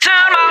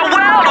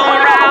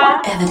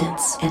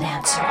Evidence and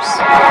Answers.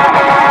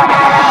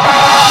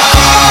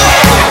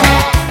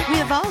 We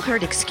have all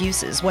heard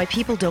excuses why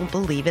people don't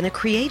believe in a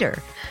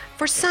creator.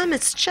 For some,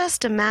 it's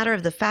just a matter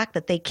of the fact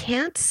that they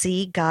can't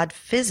see God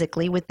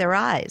physically with their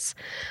eyes.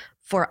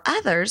 For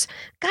others,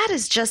 God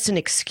is just an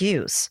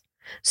excuse.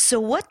 So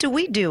what do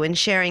we do in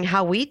sharing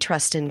how we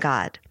trust in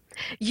God?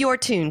 You're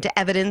tuned to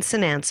Evidence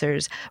and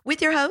Answers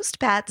with your host,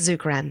 Pat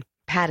Zukeran.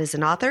 Pat is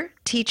an author,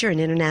 teacher, and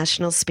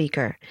international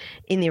speaker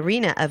in the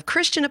arena of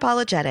Christian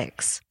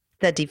apologetics,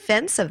 the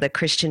defense of the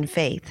Christian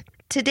faith.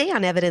 Today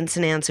on Evidence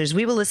and Answers,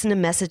 we will listen to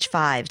Message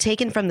 5,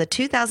 taken from the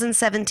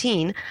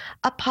 2017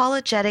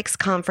 Apologetics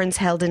Conference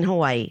held in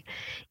Hawaii.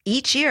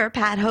 Each year,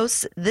 Pat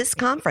hosts this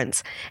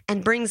conference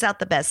and brings out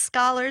the best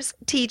scholars,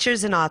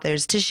 teachers, and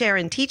authors to share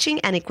in teaching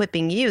and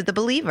equipping you, the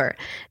believer,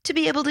 to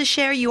be able to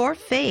share your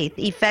faith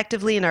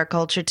effectively in our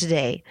culture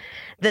today.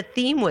 The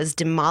theme was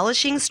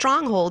Demolishing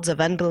Strongholds of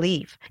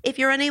Unbelief. If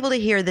you're unable to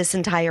hear this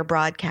entire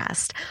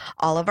broadcast,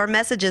 all of our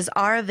messages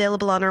are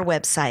available on our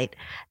website.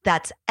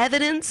 That's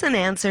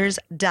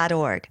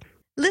evidenceandanswers.org.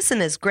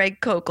 Listen as Greg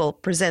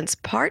Koukl presents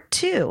part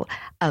 2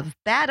 of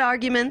Bad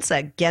Arguments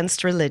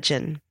Against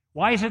Religion.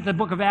 Why is it the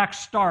book of Acts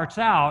starts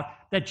out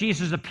that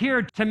Jesus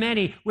appeared to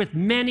many with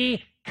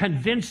many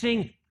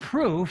convincing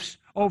proofs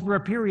over a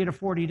period of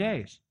 40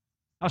 days?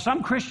 Now,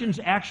 some Christians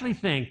actually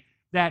think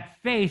that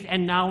faith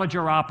and knowledge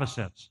are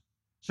opposites.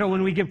 So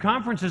when we give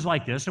conferences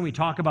like this and we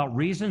talk about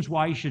reasons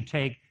why you should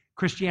take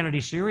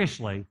Christianity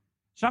seriously,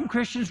 some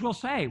Christians will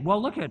say,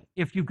 well, look,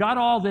 if you've got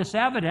all this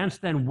evidence,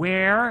 then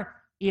where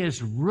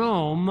is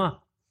room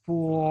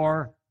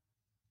for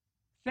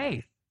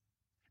faith?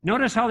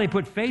 Notice how they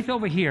put faith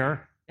over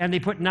here and they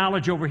put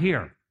knowledge over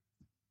here.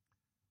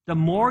 The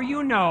more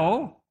you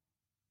know,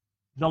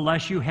 the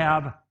less you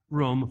have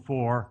room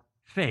for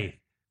faith.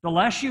 The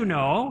less you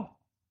know,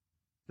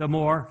 the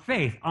more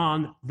faith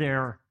on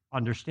their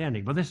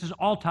understanding. But this is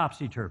all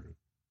topsy-turvy.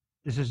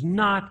 This is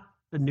not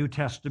the New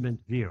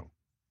Testament view,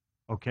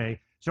 okay?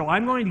 So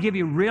I'm going to give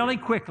you really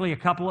quickly a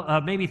couple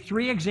of, maybe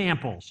 3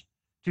 examples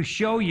to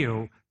show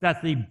you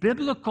that the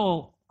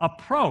biblical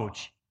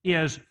approach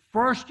is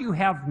first you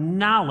have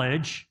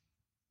knowledge,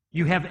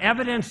 you have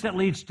evidence that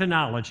leads to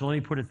knowledge. Let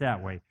me put it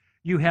that way.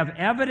 You have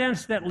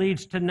evidence that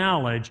leads to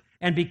knowledge,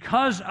 and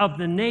because of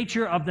the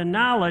nature of the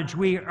knowledge,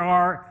 we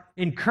are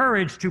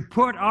encouraged to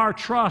put our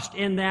trust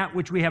in that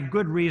which we have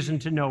good reason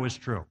to know is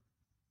true.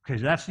 Okay,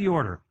 that's the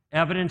order.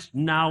 Evidence,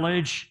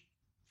 knowledge,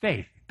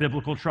 faith,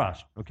 biblical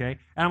trust, okay? And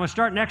I'm going to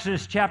start in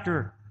Exodus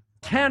chapter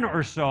 10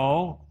 or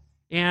so,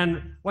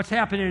 and what's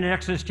happening in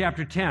Exodus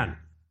chapter 10?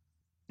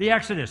 The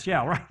Exodus,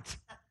 yeah, right.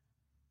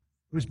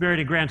 Who's buried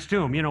in Grant's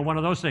tomb? You know, one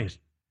of those things.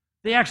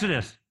 The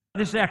Exodus.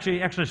 This is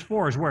actually, Exodus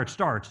 4 is where it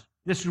starts.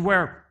 This is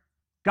where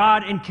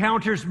God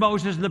encounters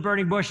Moses in the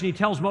burning bush, and he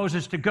tells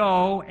Moses to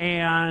go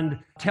and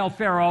tell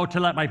Pharaoh to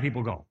let my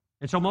people go.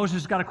 And so Moses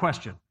has got a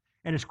question.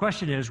 And his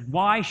question is,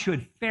 why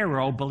should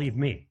Pharaoh believe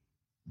me?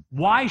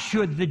 Why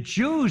should the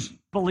Jews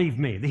believe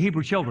me, the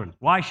Hebrew children?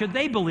 Why should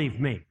they believe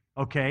me?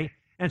 Okay?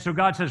 And so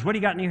God says, what do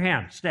you got in your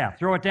hand? Staff.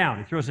 Throw it down.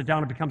 He throws it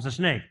down, it becomes a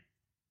snake.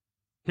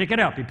 Pick it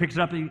up. He picks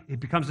it up, it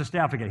becomes a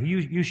staff again.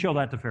 You show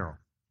that to Pharaoh.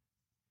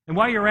 And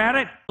while you're at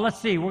it, let's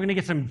see, we're going to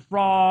get some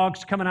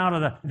frogs coming out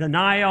of the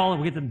Nile, and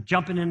we'll get them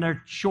jumping in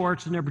their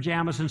shorts and their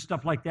pajamas and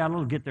stuff like that.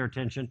 It'll get their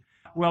attention.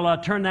 We'll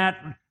turn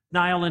that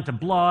Nile into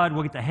blood.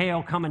 We'll get the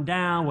hail coming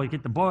down. We'll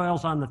get the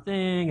boils on the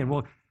thing, and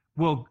we'll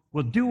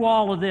do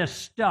all of this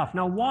stuff.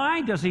 Now,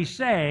 why does he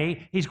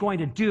say he's going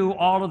to do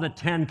all of the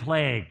 10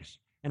 plagues?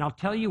 And I'll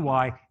tell you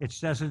why. It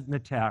says it in the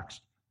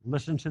text.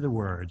 Listen to the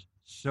words.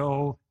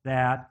 So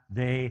that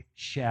they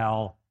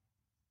shall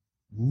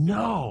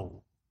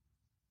know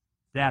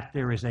that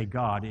there is a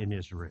God in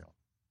Israel.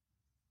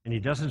 And he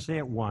doesn't say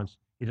it once.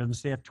 He doesn't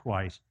say it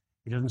twice.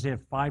 He doesn't say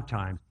it 5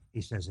 times. He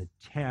says it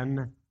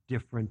 10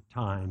 different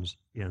times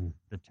in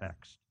the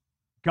text.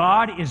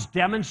 God is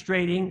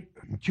demonstrating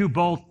to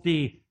both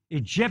the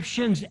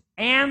Egyptians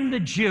and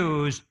the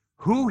Jews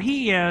who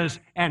he is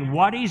and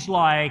what he's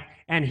like,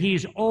 and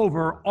he's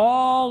over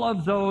all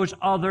of those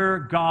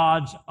other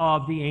gods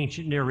of the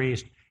ancient Near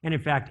East. And in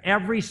fact,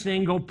 every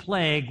single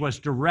plague was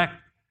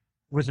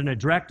a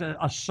direct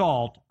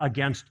assault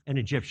against an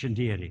Egyptian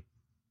deity.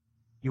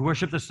 You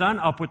worship the sun,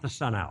 I'll put the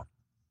sun out.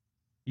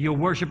 You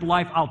worship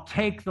life, I'll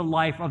take the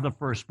life of the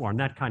firstborn,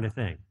 that kind of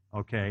thing,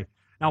 okay?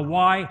 Now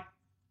why?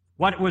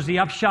 What was the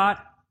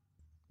upshot?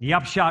 The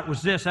upshot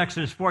was this,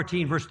 Exodus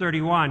 14, verse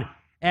 31.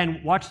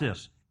 And watch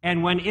this.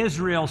 And when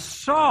Israel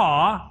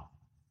saw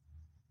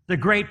the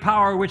great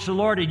power which the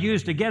Lord had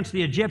used against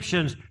the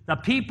Egyptians, the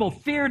people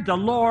feared the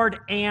Lord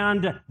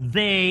and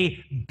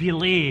they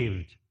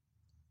believed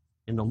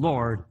in the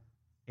Lord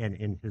and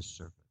in his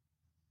servant.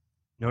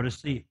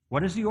 Notice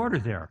what is the order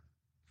there?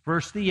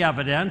 First, the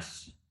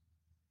evidence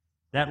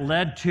that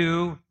led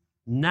to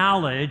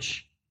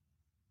knowledge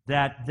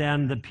that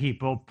then the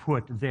people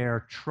put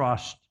their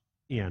trust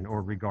in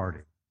or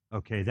regarding.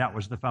 Okay, that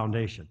was the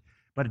foundation.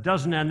 But it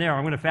doesn't end there.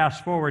 I'm going to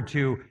fast forward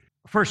to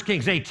 1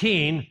 Kings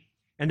 18,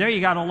 and there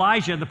you got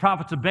Elijah and the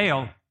prophets of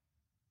Baal.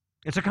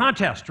 It's a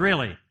contest,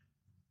 really.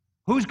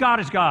 Whose God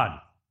is God?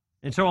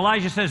 And so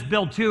Elijah says,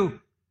 build 2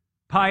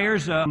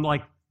 pyres,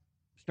 like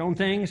stone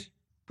things,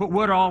 put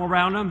wood all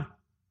around them,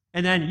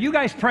 and then you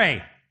guys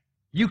pray.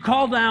 You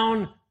call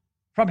down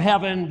from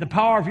heaven the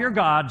power of your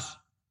gods,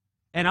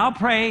 and I'll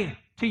pray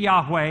to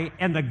Yahweh,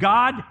 and the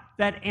God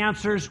that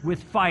answers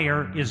with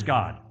fire is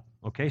God.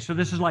 Okay, so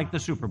this is like the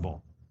Super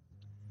Bowl.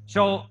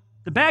 So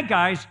the bad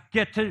guys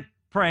get to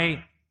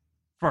pray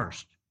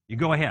first. You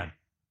go ahead.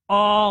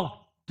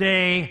 All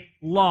day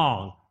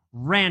long,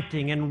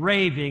 ranting and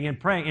raving and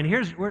praying. And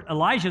here's where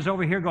Elijah's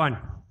over here going,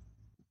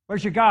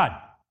 where's your God?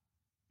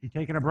 He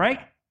taking a break?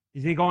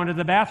 Is he going to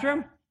the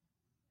bathroom?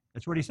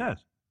 That's what he says.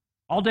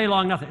 All day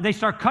long, nothing. They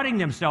start cutting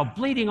themselves,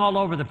 bleeding all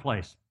over the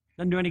place.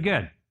 Doesn't do any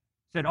good.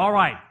 Said, all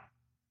right,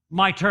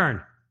 my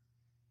turn.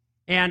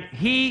 And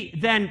he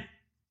then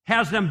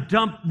has them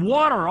dump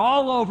water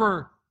all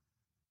over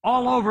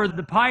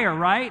the pyre,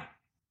 right?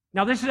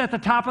 Now, this is at the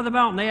top of the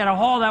mountain. They had to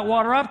haul that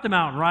water up the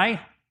mountain, right?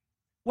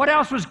 What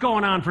else was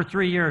going on for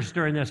 3 years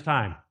during this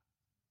time?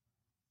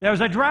 There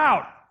was a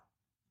drought.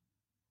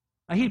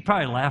 Now, he's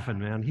probably laughing,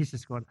 man. He's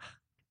just going,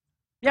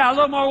 yeah, a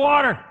little more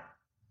water.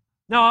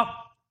 No,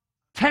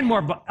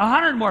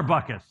 100 more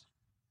buckets.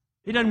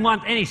 He doesn't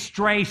want any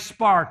stray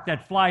spark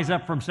that flies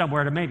up from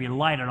somewhere to maybe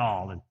light it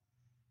all.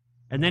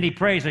 And then he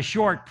prays a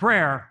short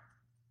prayer.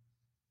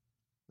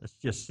 Let's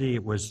just see,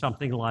 it was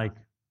something like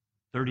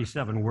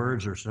 37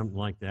 words or something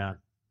like that.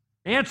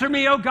 Answer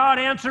me, O God,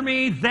 answer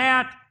me,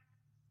 that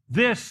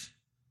this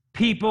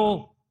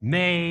people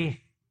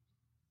may,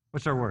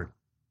 what's our word?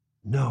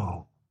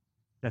 Know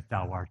that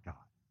thou art God.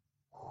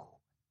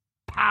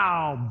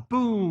 Pow,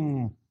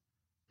 boom,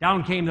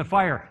 down came the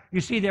fire.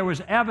 You see, there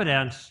was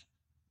evidence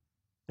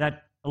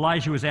that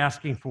Elijah was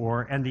asking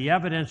for, and the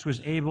evidence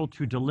was able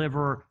to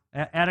deliver,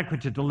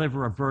 adequate to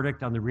deliver a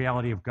verdict on the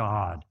reality of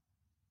God.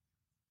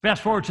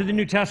 Fast forward to the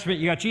New Testament,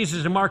 you got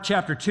Jesus in Mark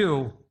chapter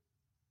 2. It's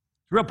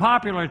real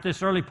popular at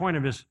this early point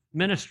of his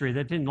ministry.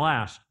 That didn't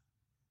last.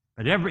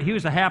 But he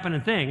was a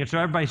happening thing, and so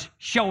everybody's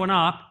showing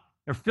up.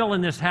 They're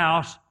filling this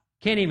house.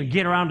 Can't even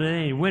get around to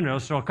any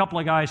windows, so a couple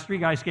of guys, 3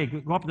 guys,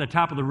 go up to the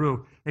top of the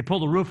roof. They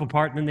pull the roof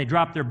apart, and then they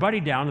drop their buddy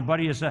down. The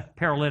buddy is a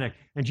paralytic.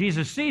 And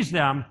Jesus sees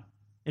them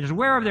and is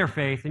aware of their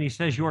faith, and he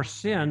says, your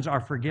sins are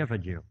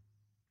forgiven you.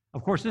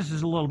 Of course, this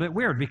is a little bit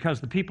weird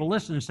because the people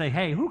listen and say,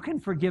 hey, who can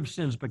forgive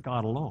sins but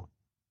God alone?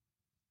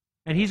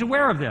 And he's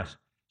aware of this.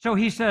 So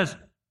he says,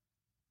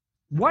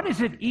 what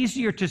is it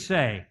easier to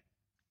say?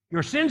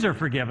 Your sins are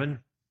forgiven,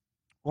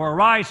 or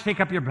arise, take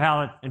up your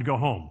pallet, and go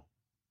home?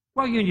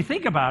 Well, when you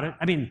think about it,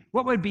 I mean,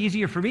 what would be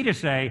easier for me to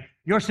say,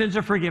 your sins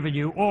are forgiven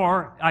you,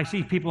 or I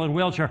see people in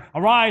wheelchair,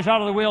 arise out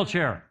of the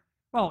wheelchair.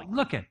 Well,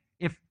 look at,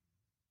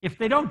 if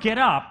they don't get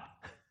up,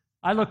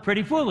 I look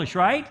pretty foolish,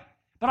 right?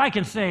 But I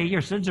can say,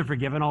 your sins are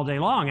forgiven all day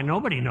long, and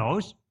nobody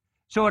knows.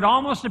 So it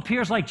almost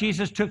appears like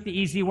Jesus took the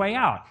easy way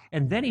out.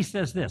 And then he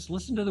says this,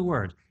 listen to the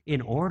words,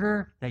 in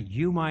order that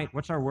you might,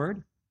 what's our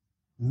word?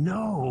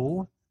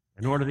 Know,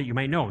 in order that you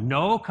may know.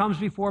 Know comes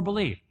before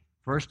belief.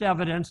 First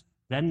evidence,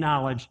 then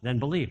knowledge, then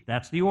belief.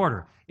 That's the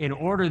order. In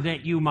order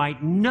that you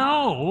might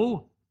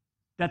know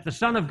that the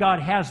Son of God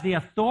has the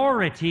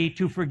authority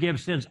to forgive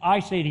sins, I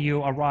say to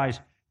you,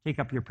 arise, take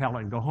up your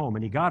pallet, and go home.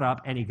 And he got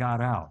up and he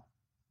got out.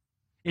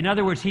 In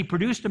other words, he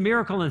produced a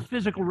miracle in the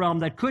physical realm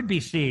that could be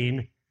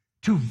seen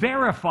to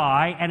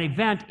verify an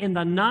event in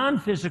the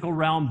non-physical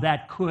realm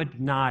that could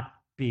not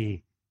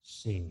be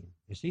seen.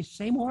 You see,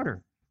 same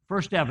order.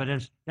 First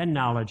evidence, then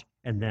knowledge,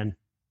 and then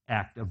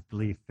act of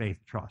belief, faith,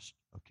 trust.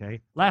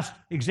 Okay? Last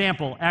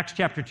example, Acts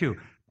chapter 2.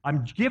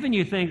 I'm giving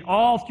you things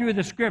all through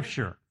the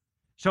Scripture.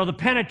 So the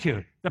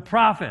Pentateuch, the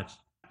prophets,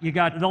 you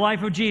got the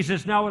life of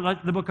Jesus, now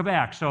the book of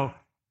Acts. So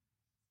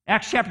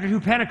Acts chapter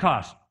 2,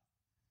 Pentecost.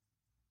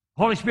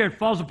 Holy Spirit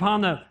falls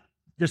upon the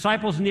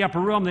disciples in the upper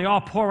room. They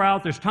all pour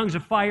out. There's tongues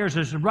of fires.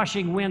 There's a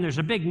rushing wind. There's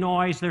a big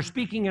noise. They're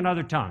speaking in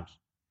other tongues.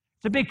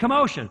 It's a big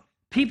commotion.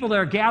 People that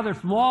are gathered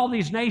from all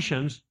these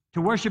nations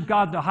to worship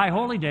God the high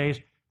holy days,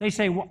 they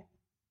say, well,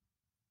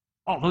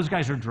 oh, those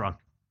guys are drunk.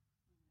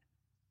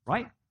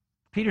 Right?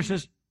 Peter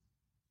says,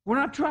 we're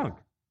not drunk.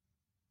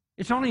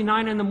 It's only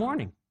 9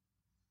 a.m.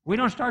 We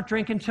don't start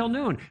drinking till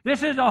noon.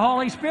 This is the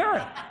Holy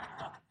Spirit.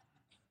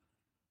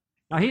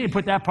 Now, he didn't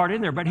put that part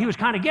in there, but he was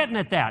kind of getting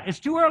at that. It's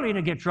too early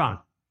to get drunk.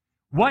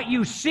 What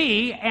you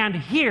see and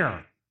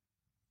hear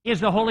is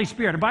the Holy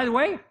Spirit. And by the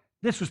way,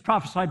 this was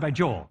prophesied by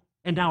Joel,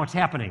 and now it's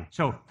happening.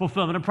 So,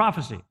 fulfillment of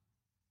prophecy.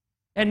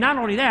 And not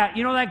only that,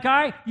 you know that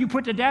guy you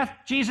put to death,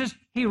 Jesus,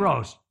 he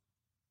rose.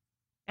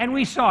 And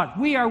we saw it.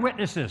 We are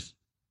witnesses.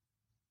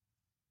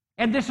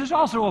 And this is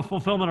also a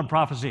fulfillment of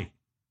prophecy.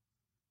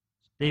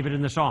 David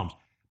in the Psalms.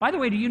 By the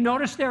way, do you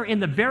notice there in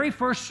the very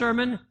first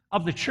sermon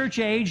of the church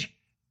age,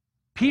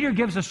 Peter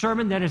gives a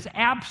sermon that is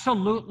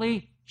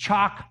absolutely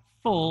chock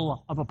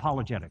full of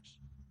apologetics. Do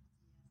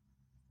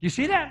you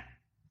see that?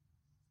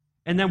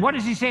 And then what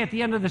does he say at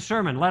the end of the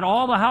sermon? Let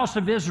all the house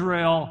of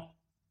Israel,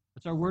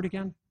 what's our word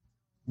again?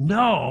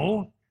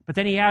 Know, but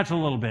then he adds a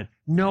little bit.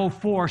 Know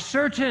for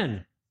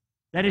certain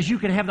That is, you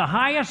can have the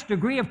highest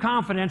degree of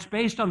confidence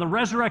based on the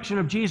resurrection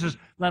of Jesus.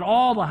 Let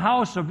all the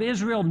house of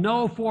Israel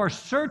know for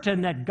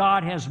certain that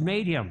God has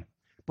made him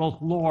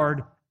both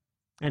Lord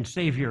and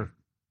Savior,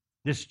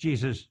 this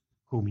Jesus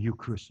whom you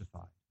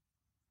crucified.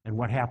 And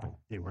what happened?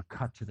 They were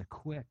cut to the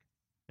quick.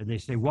 And they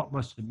say, what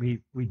must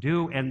we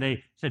do? And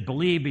they said,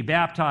 believe, be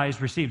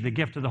baptized, receive the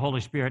gift of the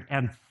Holy Spirit.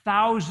 And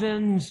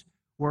thousands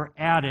were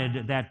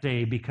added that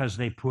day because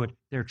they put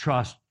their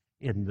trust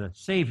in the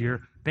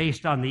Savior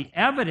based on the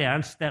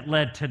evidence that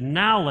led to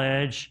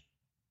knowledge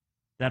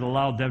that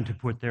allowed them to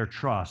put their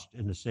trust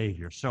in the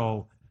Savior.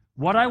 So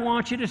what I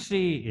want you to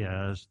see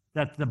is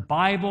that the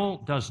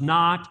Bible does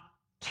not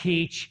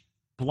teach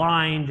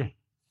blind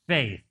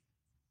faith.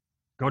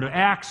 Go to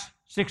Acts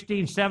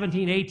 16,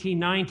 17, 18,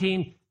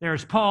 19.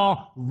 There's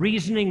Paul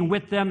reasoning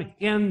with them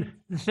in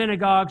the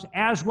synagogues,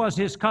 as was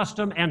his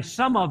custom, and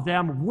some of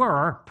them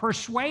were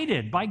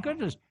persuaded. By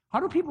goodness, how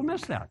do people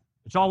miss that?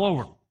 It's all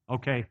over,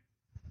 okay?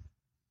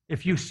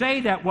 If you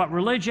say that what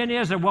religion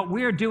is and what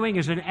we're doing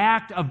is an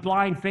act of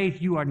blind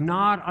faith, you are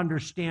not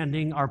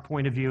understanding our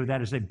point of view.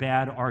 That is a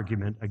bad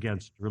argument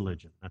against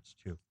religion. That's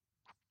true.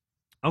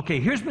 Okay,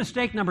 here's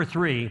mistake number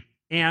 3,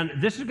 and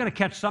this is going to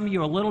catch some of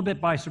you a little bit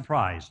by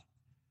surprise.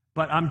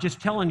 But I'm just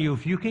telling you,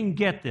 if you can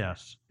get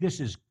this, this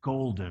is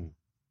golden.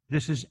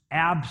 This is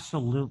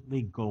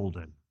absolutely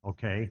golden,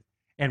 okay?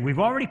 And we've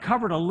already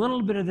covered a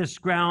little bit of this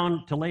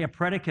ground to lay a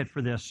predicate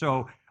for this,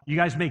 so you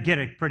guys may get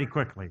it pretty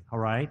quickly, all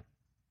right?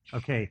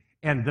 Okay,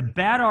 and the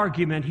bad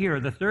argument here,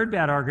 the third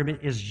bad argument,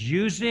 is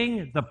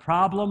using the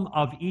problem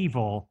of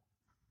evil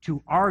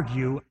to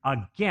argue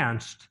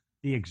against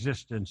the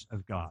existence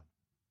of God.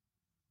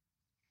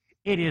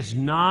 It is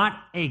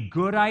not a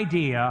good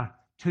idea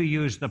to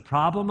use the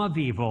problem of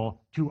evil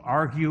to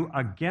argue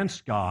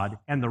against God,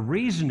 and the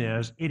reason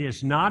is it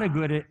is not a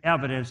good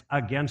evidence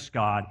against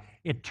God.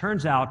 It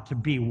turns out to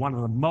be one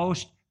of the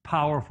most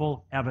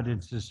powerful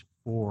evidences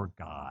for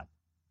God.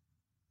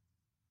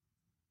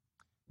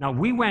 Now,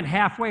 we went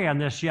halfway on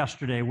this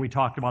yesterday. We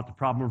talked about the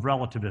problem of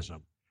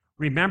relativism.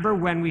 Remember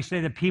when we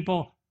say that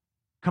people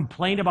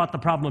complain about the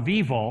problem of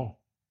evil,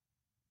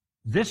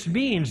 this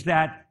means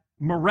that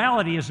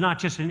morality is not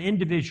just an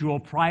individual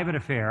private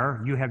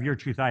affair. You have your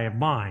truth, I have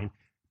mine.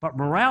 But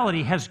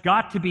morality has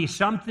got to be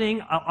something,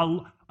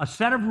 a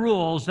set of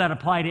rules that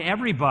apply to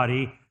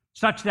everybody,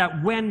 such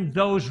that when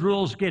those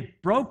rules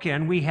get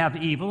broken, we have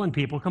evil and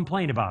people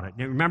complain about it.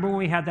 Now, remember when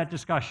we had that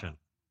discussion?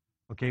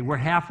 Okay, we're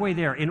halfway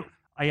there.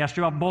 I asked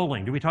you about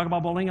bowling. Did we talk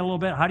about bowling a little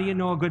bit? How do you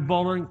know a good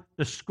bowler?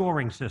 The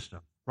scoring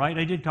system, right?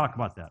 I did talk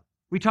about that.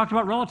 We talked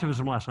about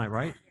relativism last night,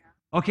 right?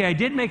 Okay, I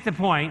did make the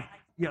point.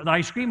 Yeah,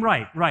 I scream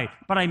right.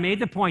 But I made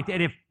the point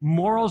that if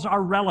morals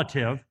are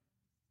relative,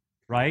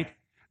 right,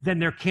 then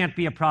there can't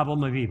be a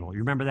problem of evil. You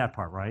remember that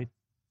part, right?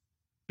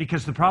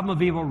 Because the problem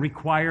of evil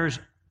requires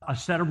a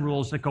set of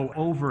rules that go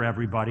over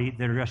everybody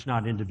that are just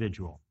not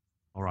individual,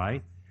 all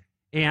right?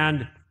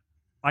 And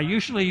I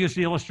usually use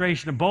the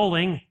illustration of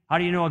bowling. How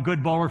do you know a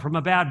good bowler from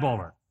a bad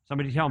bowler?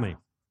 Somebody tell me.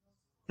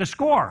 The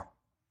score.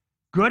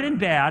 Good and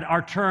bad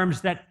are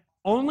terms that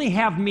only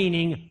have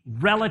meaning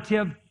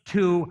relative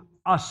to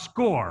a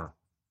score.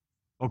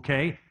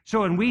 Okay?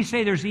 So when we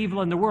say there's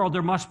evil in the world,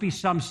 there must be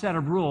some set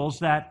of rules,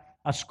 that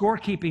a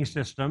scorekeeping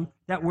system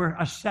that we're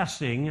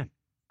assessing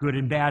good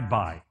and bad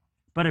by.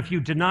 But if you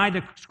deny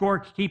the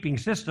scorekeeping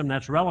system,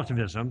 that's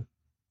relativism.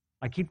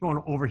 I keep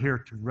going over here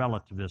to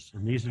relativists,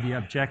 and these are the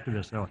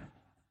objectivists. So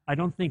I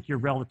don't think you're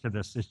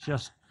relativists.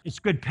 It's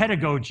good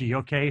pedagogy,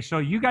 okay? So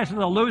you guys are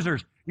the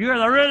losers. You are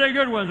the really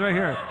good ones right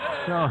here.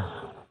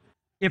 So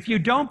if you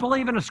don't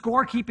believe in a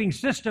scorekeeping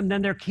system,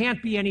 then there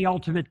can't be any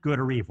ultimate good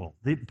or evil.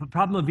 The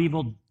problem of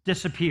evil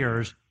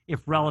disappears if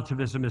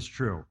relativism is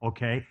true,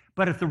 okay?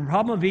 But if the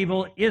problem of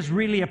evil is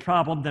really a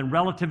problem, then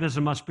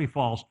relativism must be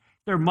false.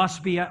 There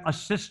must be a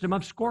system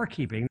of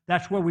scorekeeping.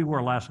 That's where we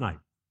were last night.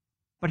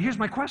 But here's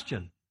my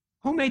question.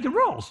 Who made the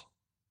rules?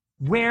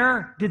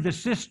 Where did the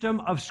system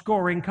of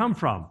scoring come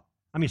from?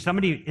 I mean,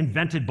 somebody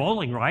invented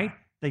bowling, right?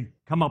 They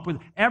come up with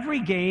every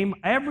game,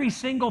 every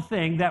single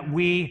thing that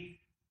we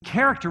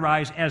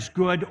characterize as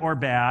good or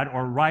bad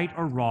or right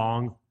or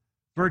wrong,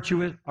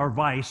 virtue or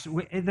vice.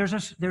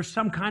 There's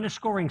some kind of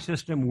scoring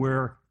system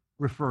we're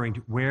referring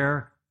to.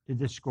 Where did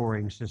the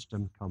scoring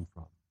system come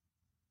from?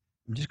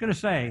 I'm just going to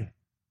say,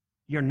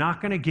 you're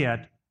not going to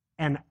get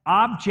an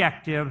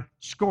objective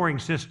scoring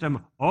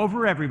system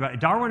over everybody.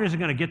 Darwin isn't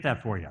going to get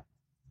that for you.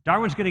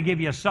 Darwin's going to give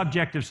you a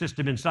subjective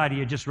system inside of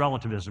you, just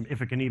relativism,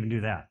 if it can even do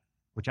that,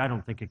 which I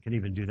don't think it can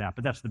even do that,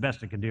 but that's the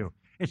best it can do.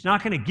 It's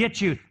not going to get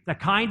you the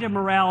kind of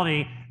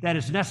morality that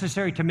is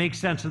necessary to make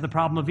sense of the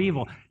problem of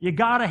evil. You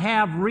got to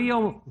have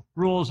real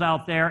rules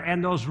out there,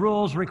 and those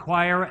rules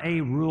require a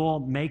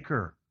rule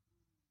maker.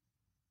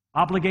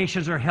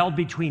 Obligations are held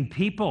between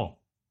people.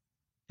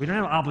 We don't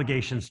have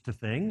obligations to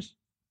things.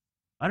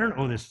 I don't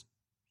owe this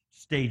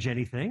stage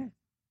anything.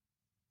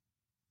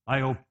 I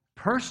owe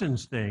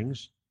persons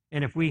things.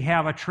 And if we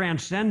have a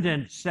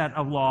transcendent set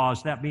of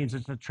laws, that means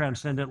it's a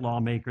transcendent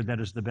lawmaker that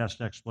is the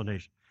best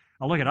explanation.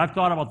 Now look I've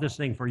thought about this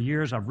thing for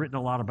years. I've written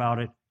a lot about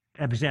it.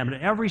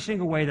 examined every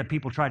single way that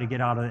people try to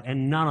get out of it,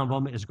 and none of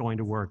them is going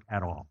to work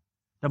at all.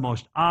 The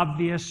most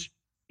obvious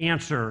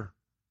answer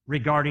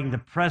regarding the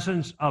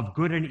presence of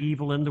good and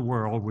evil in the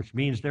world, which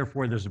means,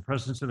 therefore, there's a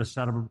presence of a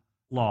set of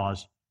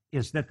laws,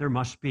 is that there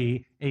must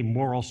be a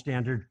moral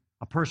standard,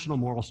 a personal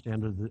moral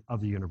standard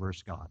of the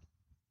universe, God.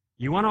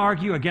 You want to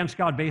argue against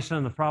God based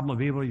on the problem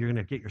of evil, you're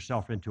going to get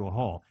yourself into a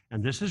hole.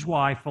 And this is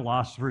why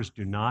philosophers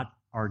do not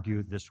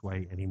argue this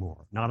way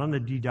anymore, not on the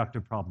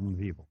deductive problem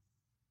of evil.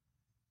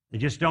 They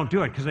just don't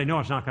do it because they know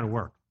it's not going to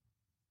work.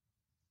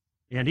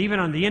 And even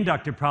on the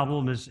inductive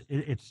problem,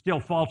 it's still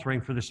faltering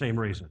for the same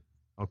reason,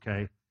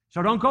 okay?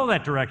 So don't go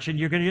that direction.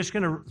 You're just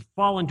going to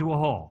fall into a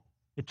hole.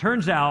 It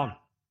turns out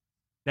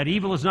that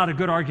evil is not a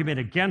good argument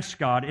against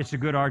God, it's a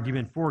good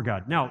argument for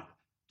God. Now,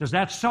 does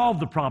that solve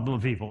the problem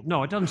of evil?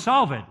 No, it doesn't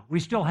solve it. We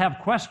still have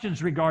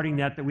questions regarding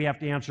that we have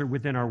to answer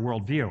within our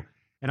worldview.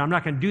 And I'm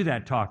not going to do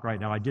that talk right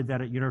now. I did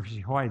that at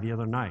University of Hawaii the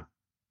other night.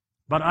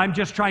 But I'm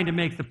just trying to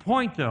make the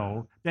point,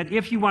 though, that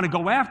if you want to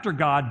go after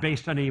God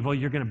based on evil,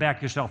 you're going to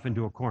back yourself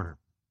into a corner,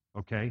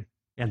 okay?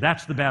 And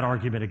that's the bad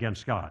argument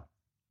against God.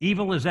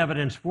 Evil is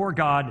evidence for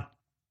God.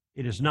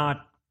 It is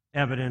not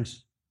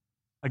evidence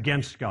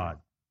against God.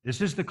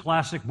 This is the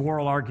classic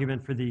moral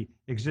argument for the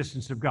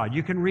existence of God.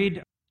 You can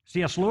read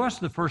C.S. Lewis,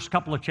 the first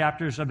couple of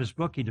chapters of his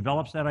book. He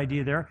develops that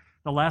idea there.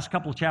 The last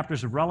couple of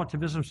chapters of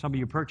relativism, some of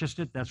you purchased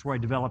it. That's where I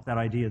developed that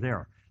idea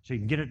there. So you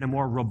can get it in a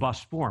more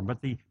robust form.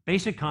 But the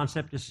basic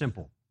concept is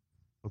simple,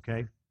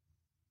 okay?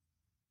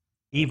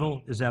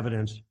 Evil is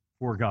evidence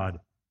for God,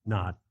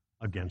 not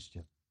against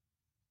him.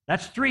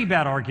 That's 3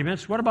 bad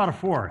arguments. What about a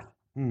 4th?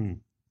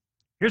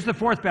 Here's the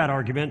 4th bad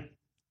argument.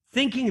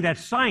 Thinking that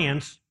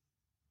science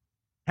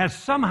has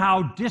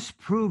somehow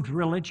disproved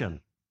religion.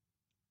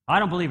 I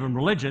don't believe in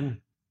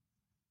religion,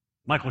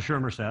 Michael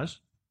Shermer says,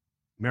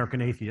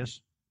 American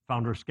atheist,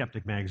 founder of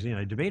Skeptic magazine.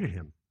 I debated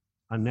him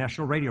on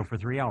national radio for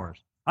 3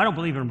 hours. I don't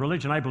believe in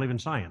religion, I believe in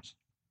science.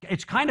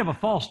 It's kind of a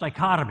false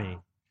dichotomy.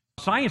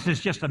 Science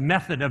is just a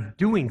method of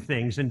doing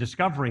things and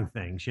discovering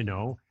things, you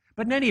know.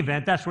 But in any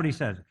event, that's what he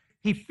says.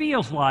 He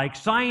feels like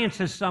science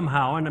has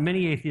somehow, and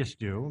many atheists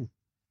do,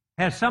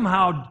 has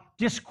somehow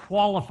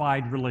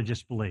disqualified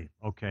religious belief,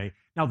 okay?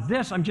 Now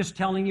this, I'm just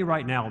telling you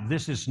right now,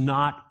 this is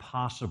not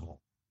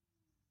possible.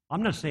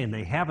 I'm not saying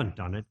they haven't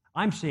done it.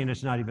 I'm saying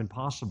it's not even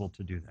possible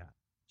to do that.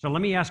 So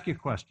let me ask you a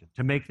question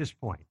to make this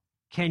point.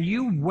 Can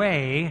you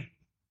weigh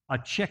a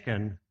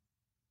chicken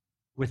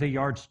with a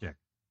yardstick?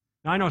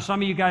 Now, I know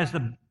some of you guys,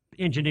 the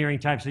engineering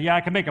types, say, yeah,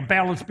 I can make a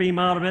balance beam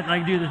out of it, and I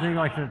can do the thing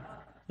like that.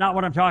 Not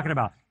what I'm talking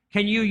about.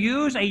 Can you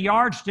use a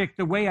yardstick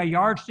the way a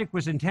yardstick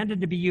was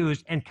intended to be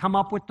used and come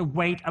up with the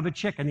weight of a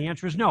chicken? The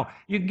answer is no.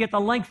 You can get the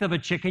length of a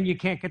chicken, you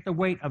can't get the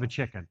weight of a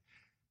chicken.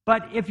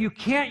 But if you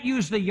can't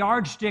use the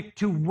yardstick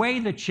to weigh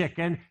the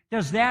chicken,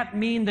 does that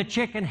mean the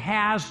chicken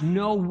has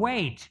no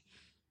weight?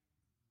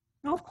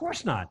 No, of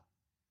course not.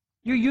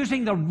 You're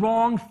using the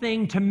wrong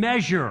thing to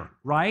measure,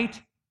 right?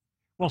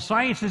 Well,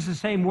 science is the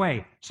same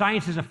way.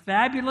 Science is a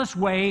fabulous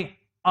way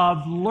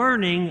of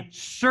learning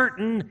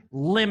certain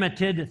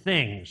limited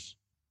things.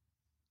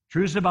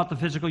 Truths about the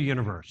physical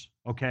universe,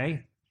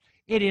 okay?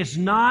 It is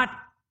not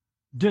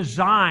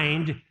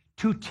designed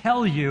to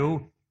tell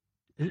you,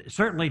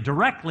 certainly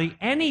directly,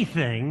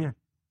 anything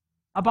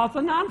about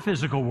the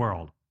non-physical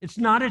world. It's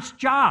not its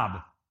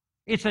job.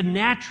 It's a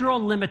natural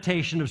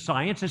limitation of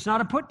science. It's not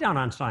a put down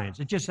on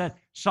science. It's just that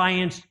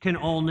science can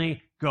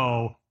only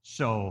go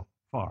so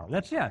far.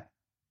 That's it.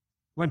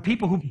 When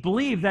people who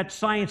believe that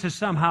science is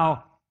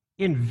somehow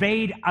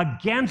invade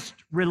against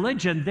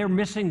religion, they're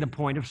missing the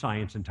point of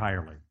science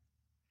entirely.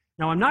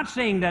 Now, I'm not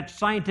saying that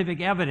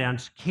scientific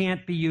evidence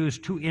can't be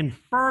used to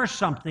infer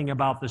something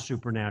about the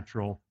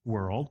supernatural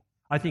world.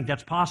 I think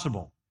that's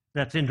possible.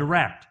 That's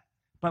indirect.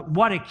 But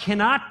what it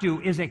cannot do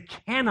is it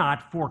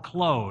cannot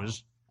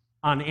foreclose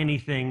on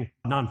anything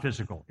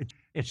non-physical.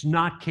 It's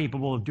not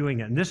capable of doing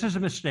it. And this is a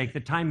mistake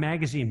that Time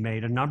magazine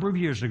made a number of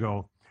years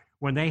ago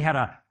when they had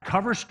a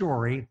cover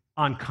story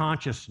on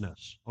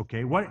consciousness,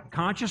 okay? What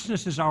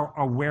consciousness is our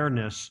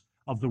awareness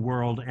of the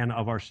world and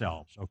of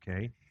ourselves,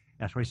 okay?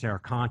 That's why I say our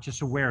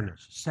conscious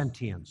awareness,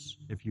 sentience,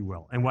 if you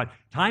will. And what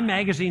Time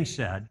magazine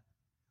said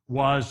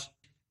was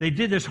they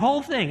did this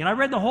whole thing, and I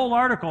read the whole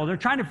article. They're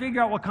trying to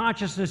figure out what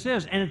consciousness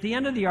is, and at the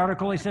end of the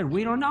article, they said,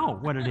 we don't know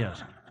what it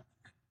is.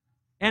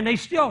 And they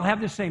still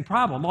have the same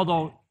problem,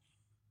 although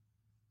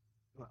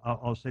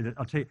I'll say that.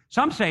 I'll tell you,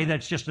 some say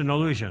that's just an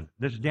illusion.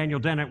 This is Daniel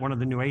Dennett, one of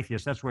the new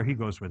atheists. That's where he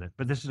goes with it.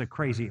 But this is a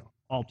crazy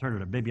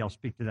alternative. Maybe I'll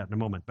speak to that in a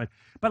moment. But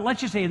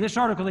let's just say in this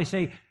article they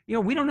say,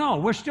 we don't know.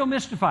 We're still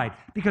mystified.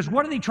 Because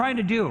what are they trying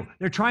to do?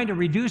 They're trying to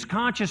reduce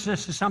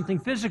consciousness to something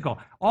physical.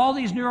 All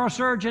these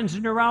neurosurgeons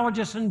and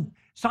neurologists and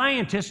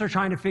scientists are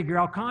trying to figure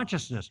out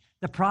consciousness.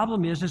 The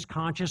problem is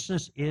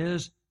consciousness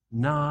is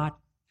not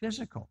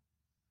physical.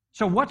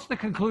 So what's the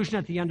conclusion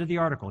at the end of the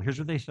article? Here's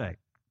what they say.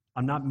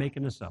 I'm not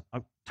making this up.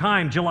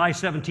 Time, July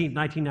 17,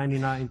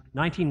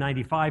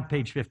 1995,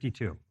 page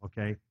 52,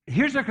 okay?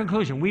 Here's their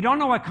conclusion. We don't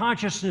know what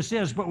consciousness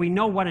is, but we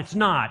know what it's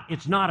not.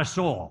 It's not a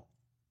soul.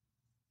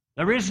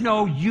 There is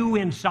no you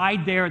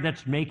inside there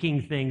that's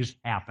making things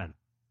happen.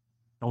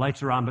 The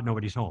lights are on, but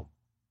nobody's home.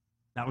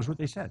 That was what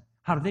they said.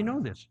 How did they know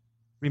this?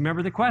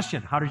 Remember the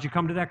question. How did you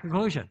come to that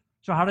conclusion?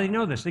 So how do they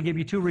know this? They give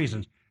you two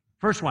reasons.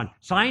 First one,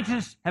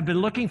 scientists have been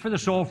looking for the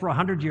soul for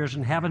 100 years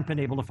and haven't been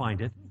able to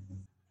find it.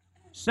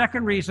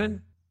 Second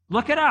reason,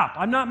 look it up.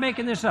 I'm not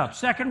making this up.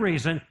 Second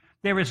reason,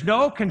 there is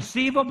no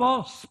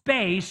conceivable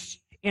space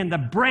in the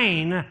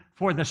brain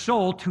for the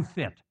soul to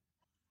fit.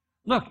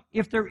 Look,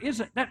 if there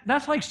is,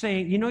 that's like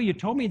saying, you know, you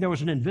told me there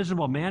was an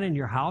invisible man in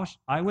your house.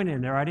 I went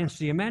in there. I didn't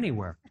see him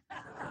anywhere.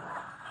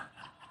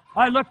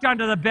 I looked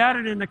under the bed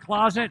and in the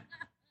closet.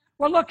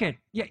 Well, look it.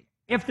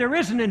 If there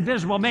is an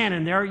invisible man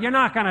in there, you're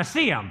not going to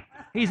see him.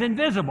 He's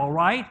invisible,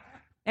 right?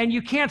 And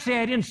you can't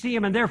say I didn't see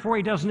him and therefore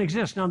he doesn't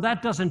exist. Now,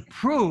 that doesn't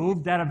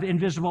prove that an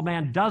invisible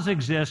man does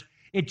exist.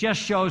 It just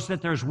shows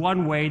that there's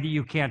one way that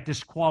you can't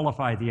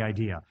disqualify the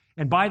idea.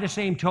 And by the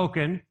same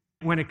token,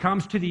 when it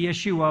comes to the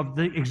issue of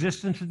the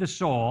existence of the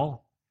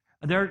soul,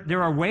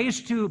 there are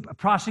ways to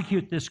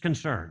prosecute this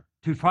concern,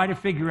 to try to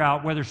figure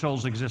out whether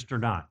souls exist or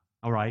not,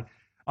 all right?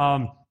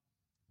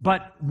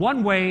 But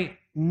one way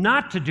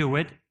not to do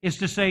it is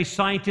to say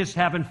scientists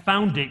haven't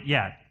found it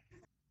yet.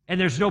 And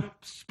there's no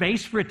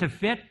space for it to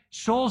fit.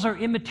 Souls are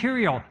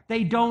immaterial.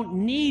 They don't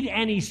need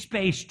any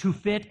space to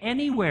fit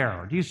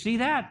anywhere. Do you see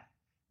that?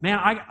 Man,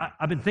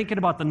 I've been thinking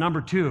about the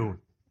number 2,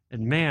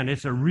 and man,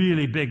 it's a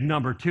really big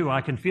number 2.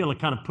 I can feel it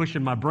kind of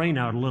pushing my brain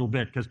out a little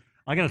bit because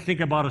I got to think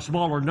about a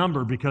smaller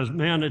number because,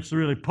 man, it's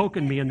really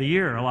poking me in the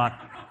ear a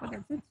lot.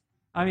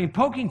 I mean,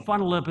 poking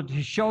fun a little bit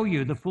to show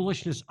you the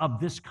foolishness of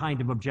this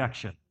kind of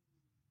objection.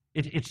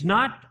 It's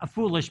not a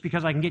foolish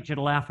because I can get you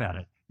to laugh at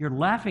it. You're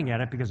laughing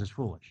at it because it's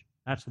foolish.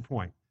 That's the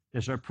point.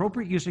 There's an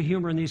appropriate use of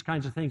humor in these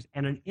kinds of things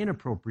and an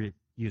inappropriate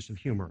use of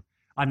humor.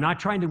 I'm not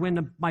trying to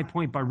win my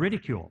point by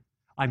ridicule.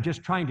 I'm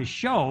just trying to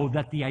show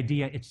that the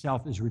idea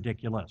itself is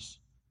ridiculous.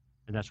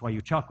 And that's why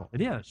you chuckle.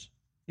 It is.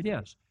 It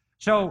is.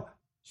 So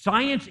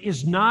science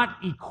is not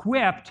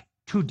equipped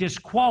to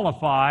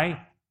disqualify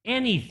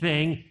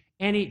anything,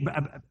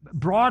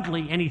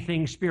 broadly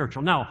anything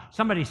spiritual. Now,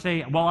 somebody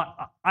say, well,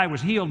 I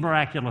was healed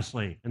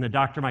miraculously. And the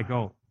doctor might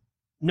go,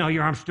 no,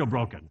 your arm's still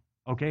broken.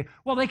 Okay?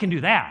 Well, they can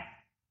do that.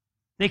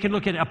 They can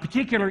look at a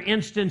particular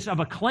instance of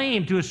a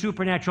claim to a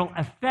supernatural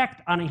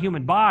effect on a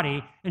human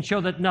body and show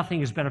that nothing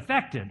has been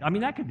affected. I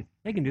mean,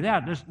 they can do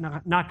that. That's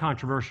not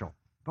controversial.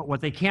 But what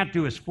they can't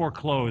do is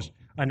foreclose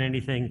on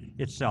anything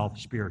itself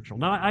spiritual.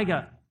 Now, I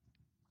got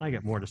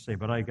more to say,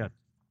 but I got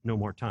no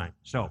more time.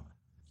 So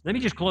let me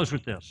just close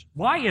with this.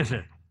 Why is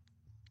it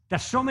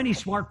that so many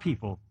smart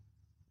people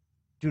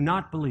do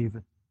not believe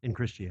in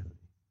Christianity?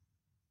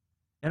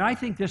 And I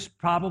think this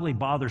probably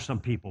bothers some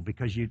people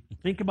because you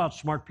think about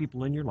smart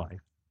people in your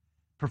life,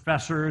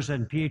 professors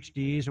and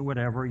PhDs or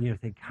whatever, and you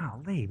think,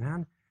 golly,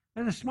 man,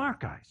 they're the smart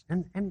guys.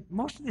 And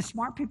most of the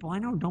smart people I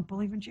know don't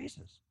believe in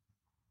Jesus.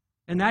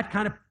 And that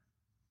kind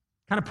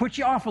of puts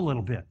you off a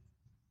little bit.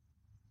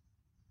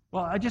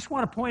 Well, I just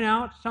want to point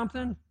out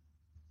something.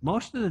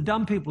 Most of the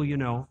dumb people you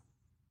know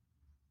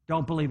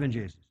don't believe in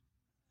Jesus,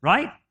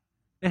 right?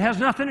 It has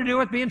nothing to do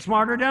with being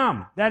smart or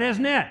dumb. That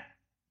isn't it.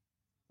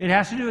 It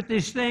has to do with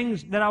these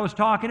things that I was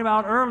talking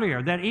about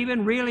earlier, that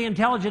even really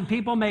intelligent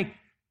people make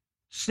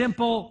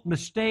simple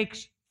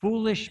mistakes,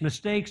 foolish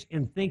mistakes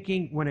in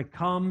thinking when it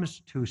comes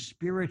to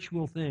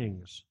spiritual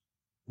things.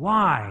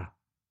 Why?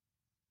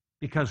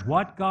 Because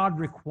what God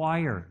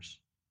requires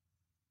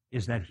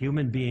is that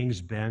human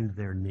beings bend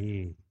their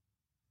knee,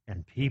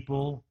 and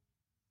people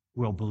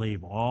will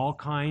believe all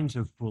kinds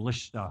of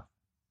foolish stuff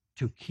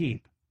to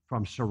keep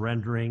from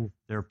surrendering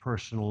their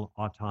personal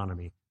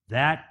autonomy.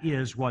 That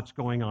is what's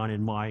going on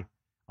in my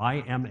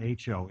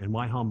IMHO, in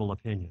my humble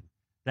opinion.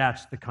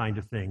 That's the kind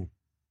of thing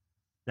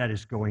that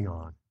is going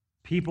on.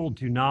 People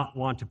do not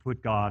want to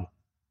put God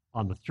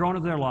on the throne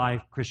of their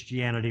life.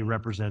 Christianity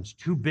represents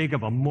too big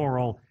of a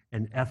moral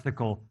and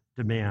ethical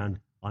demand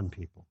on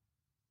people.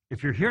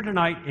 If you're here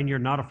tonight and you're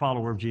not a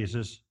follower of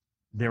Jesus,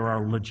 there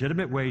are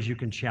legitimate ways you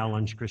can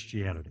challenge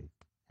Christianity.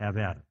 Have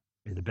at it.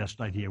 May the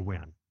best idea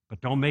win.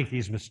 But don't make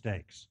these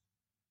mistakes.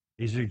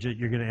 These are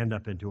you're going to end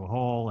up into a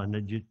hole, and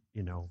then you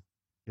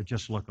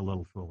just look a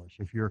little foolish.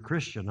 If you're a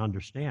Christian,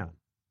 understand.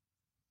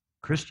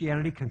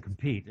 Christianity can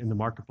compete in the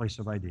marketplace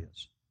of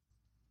ideas.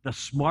 The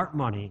smart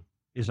money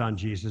is on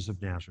Jesus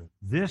of Nazareth.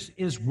 This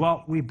is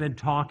what we've been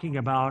talking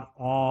about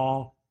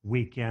all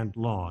weekend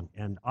long.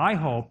 And I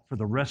hope for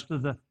the rest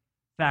of the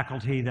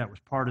faculty that was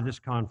part of this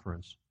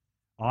conference,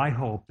 I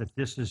hope that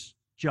this is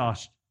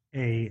just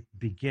a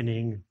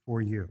beginning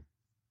for you.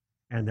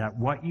 And that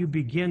what you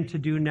begin to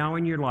do now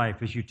in your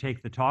life is you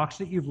take the talks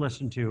that you've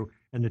listened to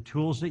and the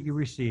tools that you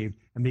received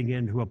and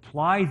begin to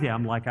apply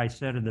them, like I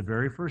said in the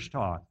very first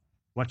talk.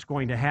 What's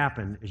going to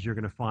happen is you're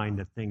going to find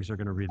that things are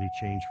going to really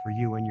change for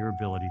you and your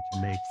ability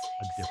to make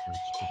a difference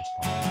to the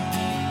cause.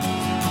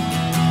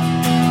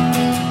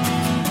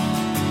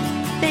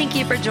 Thank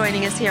you for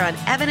joining us here on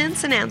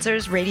Evidence and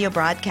Answers radio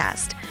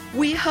broadcast.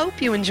 We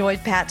hope you enjoyed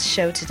Pat's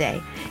show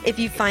today. If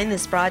you find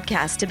this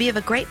broadcast to be of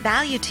a great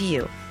value to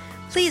you,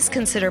 please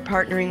consider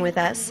partnering with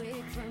us.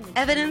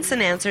 Evidence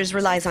and Answers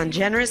relies on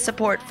generous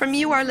support from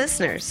you, our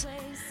listeners.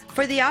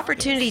 For the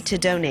opportunity to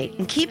donate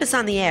and keep us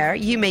on the air,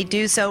 you may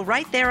do so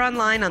right there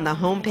online on the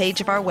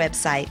homepage of our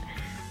website.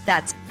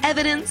 That's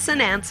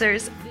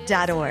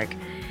evidenceandanswers.org.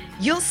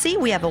 You'll see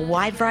we have a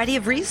wide variety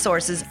of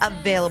resources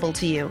available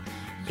to you,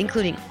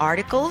 including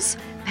articles,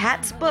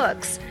 Pat's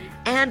books,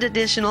 and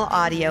additional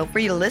audio for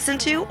you to listen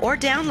to or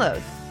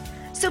download.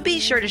 So be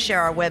sure to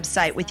share our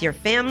website with your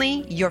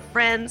family, your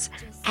friends,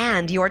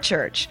 and your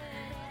church.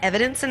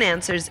 Evidence and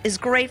Answers is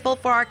grateful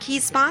for our key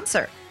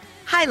sponsor,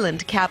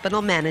 Highland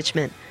Capital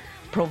Management,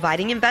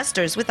 providing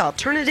investors with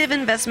alternative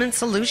investment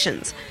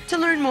solutions. To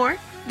learn more,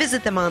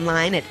 visit them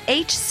online at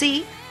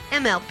hcmlp.com.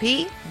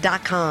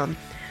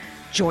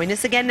 Join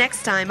us again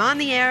next time on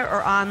the air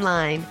or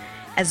online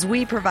as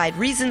we provide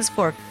reasons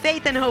for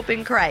faith and hope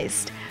in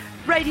Christ,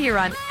 right here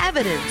on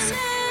Evidence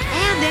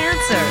and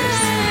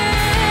Answers.